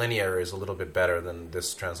interlinear is a little bit better than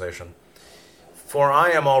this translation. For I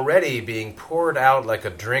am already being poured out like a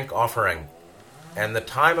drink offering, and the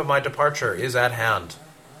time of my departure is at hand.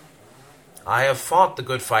 I have fought the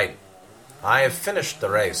good fight. I have finished the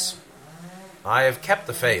race. I have kept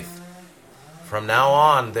the faith. From now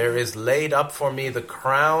on there is laid up for me the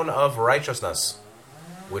crown of righteousness,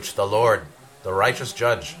 which the Lord, the righteous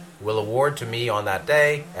judge, will award to me on that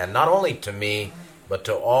day, and not only to me, but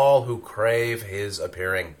to all who crave his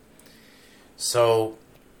appearing. So,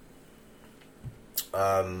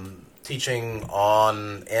 teaching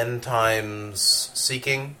on end times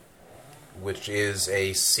seeking, which is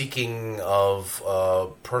a seeking of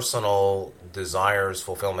personal desires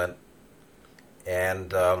fulfillment,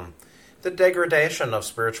 and the degradation of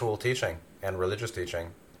spiritual teaching and religious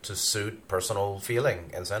teaching to suit personal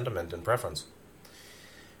feeling and sentiment and preference.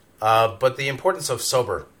 But the importance of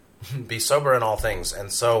sober, be sober in all things.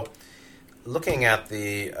 And so, looking at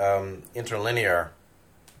the interlinear,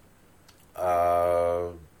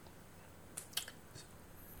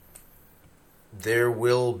 there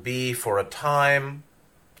will be for a time,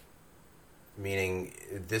 meaning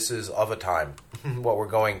this is of a time. What we're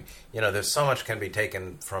going, there's so much can be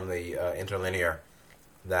taken from the interlinear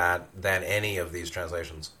than any of these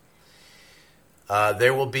translations.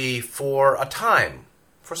 There will be for a time,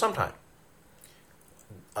 for some time,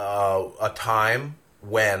 a time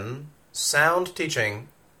when sound teaching,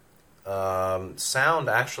 sound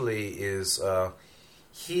actually is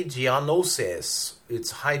hygienosis,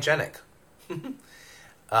 it's hygienic,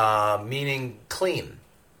 meaning clean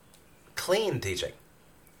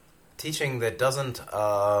teaching that doesn't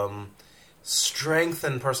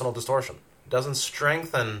strengthen personal distortion, doesn't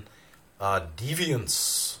strengthen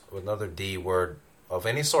deviance, another D word of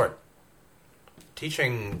any sort.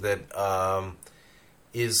 Teaching that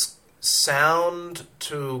is sound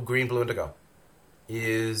to green, blue, indigo,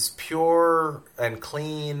 is pure and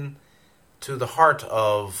clean to the heart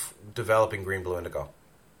of developing green, blue, indigo.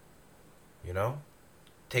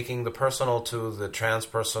 Taking the personal to the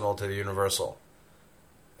transpersonal to the universal.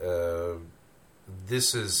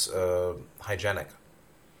 This is hygienic.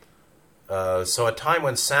 So a time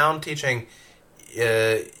when sound teaching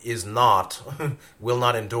is not, will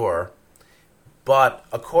not endure, but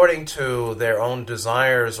according to their own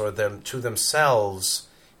desires or to themselves,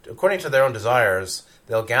 according to their own desires,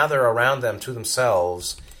 they'll gather around them to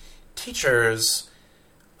themselves teachers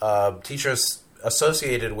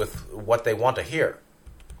associated with what they want to hear.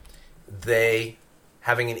 They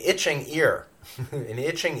having an itching ear,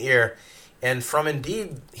 and from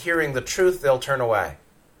indeed hearing the truth, they'll turn away.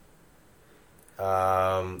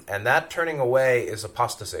 And that turning away is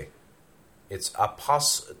apostasy. It's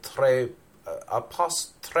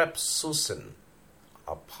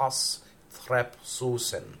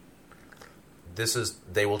apostrepsusin. This is,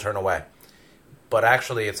 they will turn away. But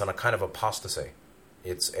actually, it's on a kind of apostasy.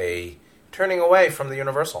 It's a turning away from the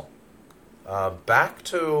universal. Back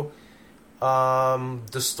to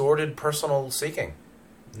distorted personal seeking,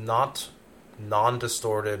 not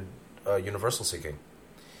non-distorted universal seeking.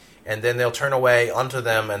 And then they'll turn away unto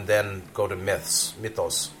them and then go to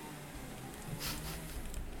mythos.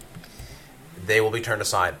 They will be turned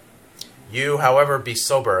aside. You, however, be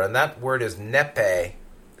sober. And that word is nepe,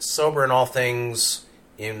 sober in all things,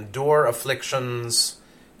 endure afflictions,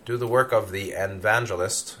 do the work of the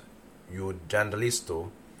evangelist, evangelisto,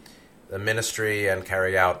 the ministry, and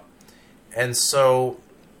carry out. And so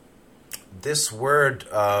this word,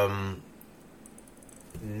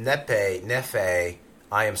 nephe,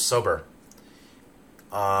 I am sober,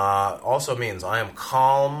 also means I am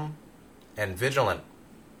calm and vigilant,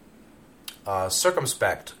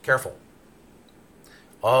 circumspect, careful,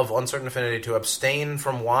 of uncertain affinity, to abstain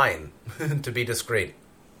from wine, to be discreet.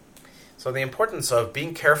 So the importance of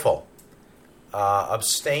being careful,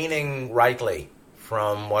 abstaining rightly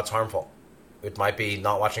from what's harmful. It might be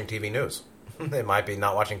not watching TV news. It might be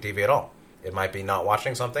not watching TV at all. It might be not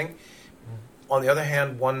watching something. On the other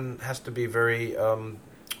hand, one has to be very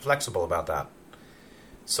flexible about that.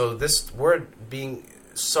 So this word, being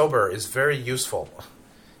sober, is very useful.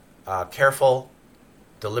 Careful,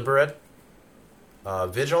 deliberate,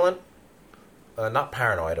 vigilant, not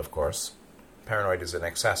paranoid, of course. Paranoid is in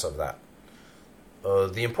excess of that.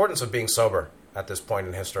 The importance of being sober at this point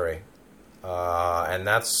in history. And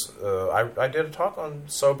that's, I did a talk on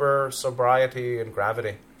sobriety and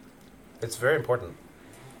gravity. It's very important.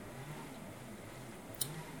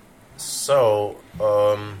 So,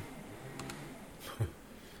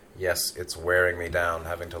 yes, it's wearing me down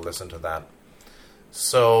having to listen to that.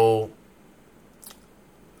 So,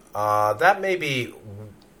 that may be,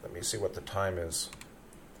 let me see what the time is.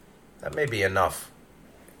 That may be enough.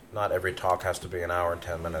 Not every talk has to be an hour and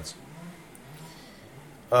 10 minutes.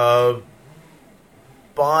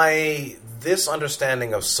 By this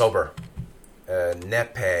understanding of sober,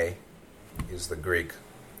 nepe is the Greek,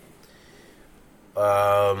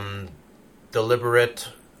 deliberate,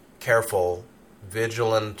 careful,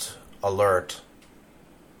 vigilant, alert,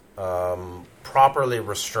 properly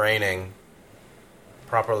restraining,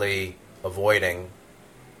 properly avoiding,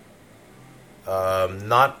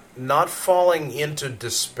 not falling into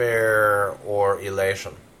despair or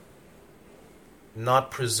elation,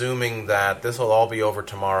 not presuming that this will all be over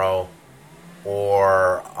tomorrow,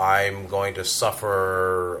 or I'm going to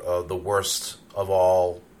suffer the worst of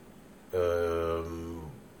all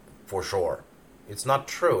for sure. It's not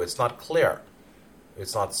true. It's not clear.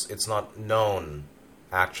 It's not known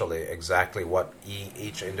actually exactly what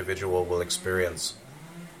each individual will experience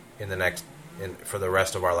for the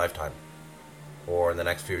rest of our lifetime, or in the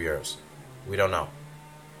next few years. We don't know.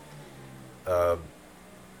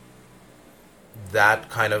 That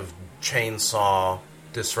kind of chainsaw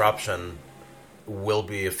disruption will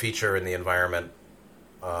be a feature in the environment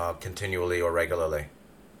continually or regularly.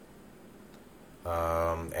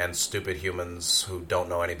 And stupid humans who don't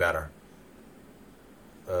know any better.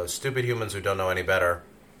 Stupid humans who don't know any better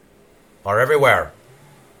are everywhere.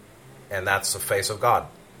 And that's the face of God.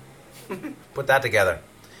 Put that together.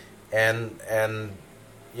 And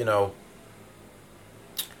you know,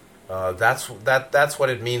 that's what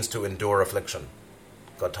it means to endure affliction.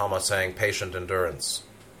 Gautama saying patient endurance.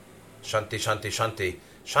 Shanti, shanti, shanti.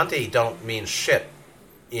 Shanti don't mean shit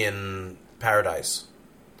in paradise.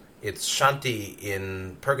 It's shanti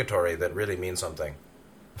in purgatory that really means something.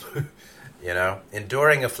 You know,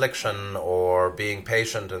 enduring affliction or being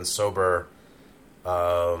patient and sober,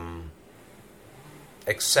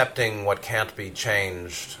 accepting what can't be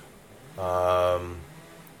changed,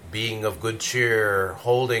 being of good cheer,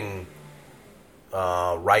 holding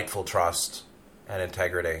rightful trust and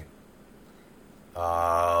integrity.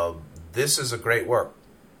 This is a great work.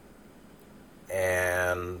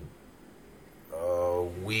 And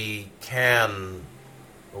we can,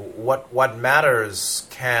 what matters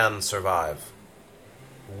can survive.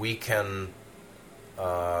 We can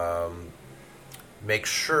make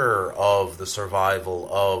sure of the survival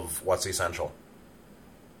of what's essential,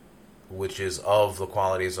 which is of the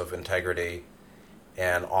qualities of integrity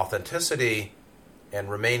and authenticity and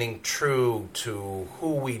remaining true to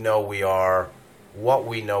who we know we are, what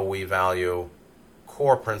we know we value,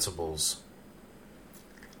 core principles.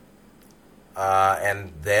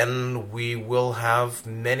 And then we will have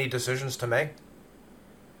many decisions to make.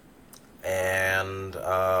 And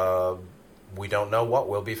we don't know what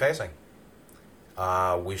we'll be facing.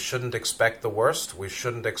 We shouldn't expect the worst. We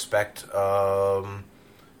shouldn't expect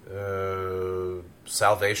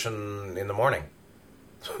salvation in the morning.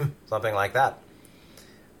 Something like that.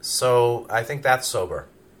 So I think that's sober.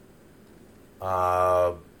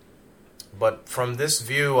 But from this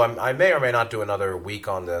view, I may or may not do another week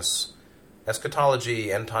on this.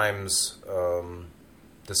 Eschatology, end times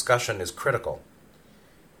discussion is critical.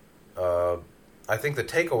 I think the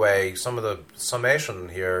takeaway, some of the summation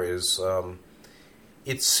here is,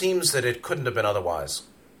 it seems that it couldn't have been otherwise.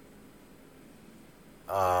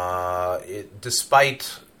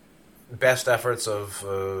 despite best efforts of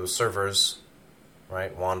servers,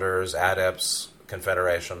 right, wanderers, adepts,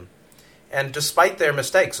 Confederation, and despite their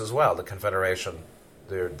mistakes as well, the Confederation,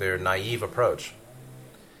 their naive approach,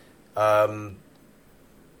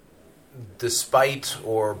 despite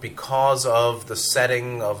or because of the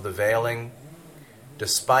setting of the veiling,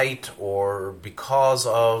 despite or because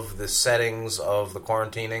of the settings of the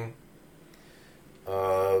quarantining,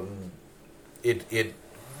 it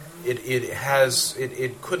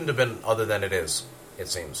couldn't have been other than it is, it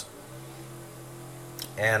seems.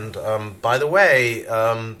 And by the way,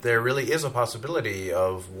 there really is a possibility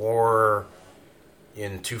of war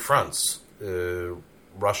in two fronts.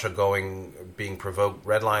 Russia being provoked,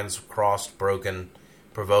 red lines crossed, broken,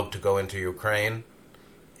 provoked to go into Ukraine,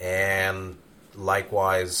 and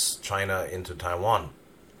likewise China into Taiwan.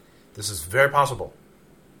 This is very possible.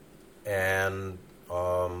 And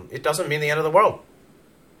it doesn't mean the end of the world.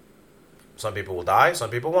 Some people will die, some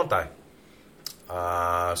people won't die.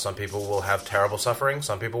 Some people will have terrible suffering,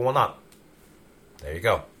 some people will not. There you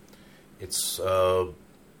go. It's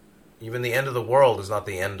even the end of the world is not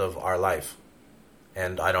the end of our life.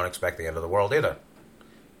 And I don't expect the end of the world either.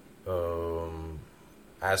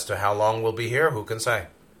 As to how long we'll be here, who can say?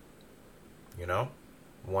 You know?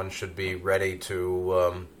 One should be ready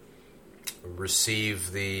to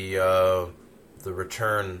receive the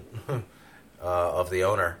return of the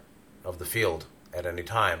owner of the field at any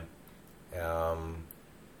time.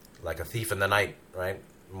 Like a thief in the night, right?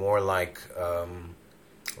 More like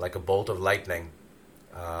a bolt of lightning.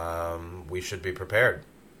 We should be prepared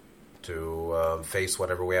to face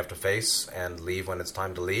whatever we have to face and leave when it's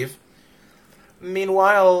time to leave.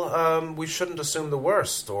 Meanwhile, we shouldn't assume the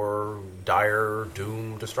worst or dire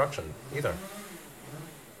doom destruction either.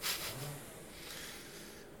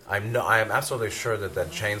 I am absolutely sure that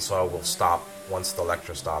chainsaw will stop once the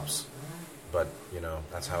lecture stops. But,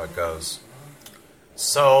 that's how it goes.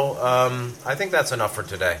 So, I think that's enough for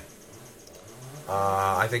today.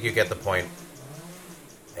 I think you get the point.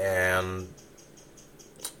 And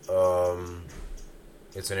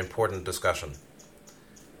it's an important discussion.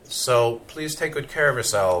 So, please take good care of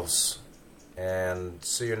yourselves. And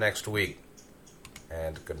see you next week.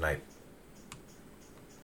 And good night.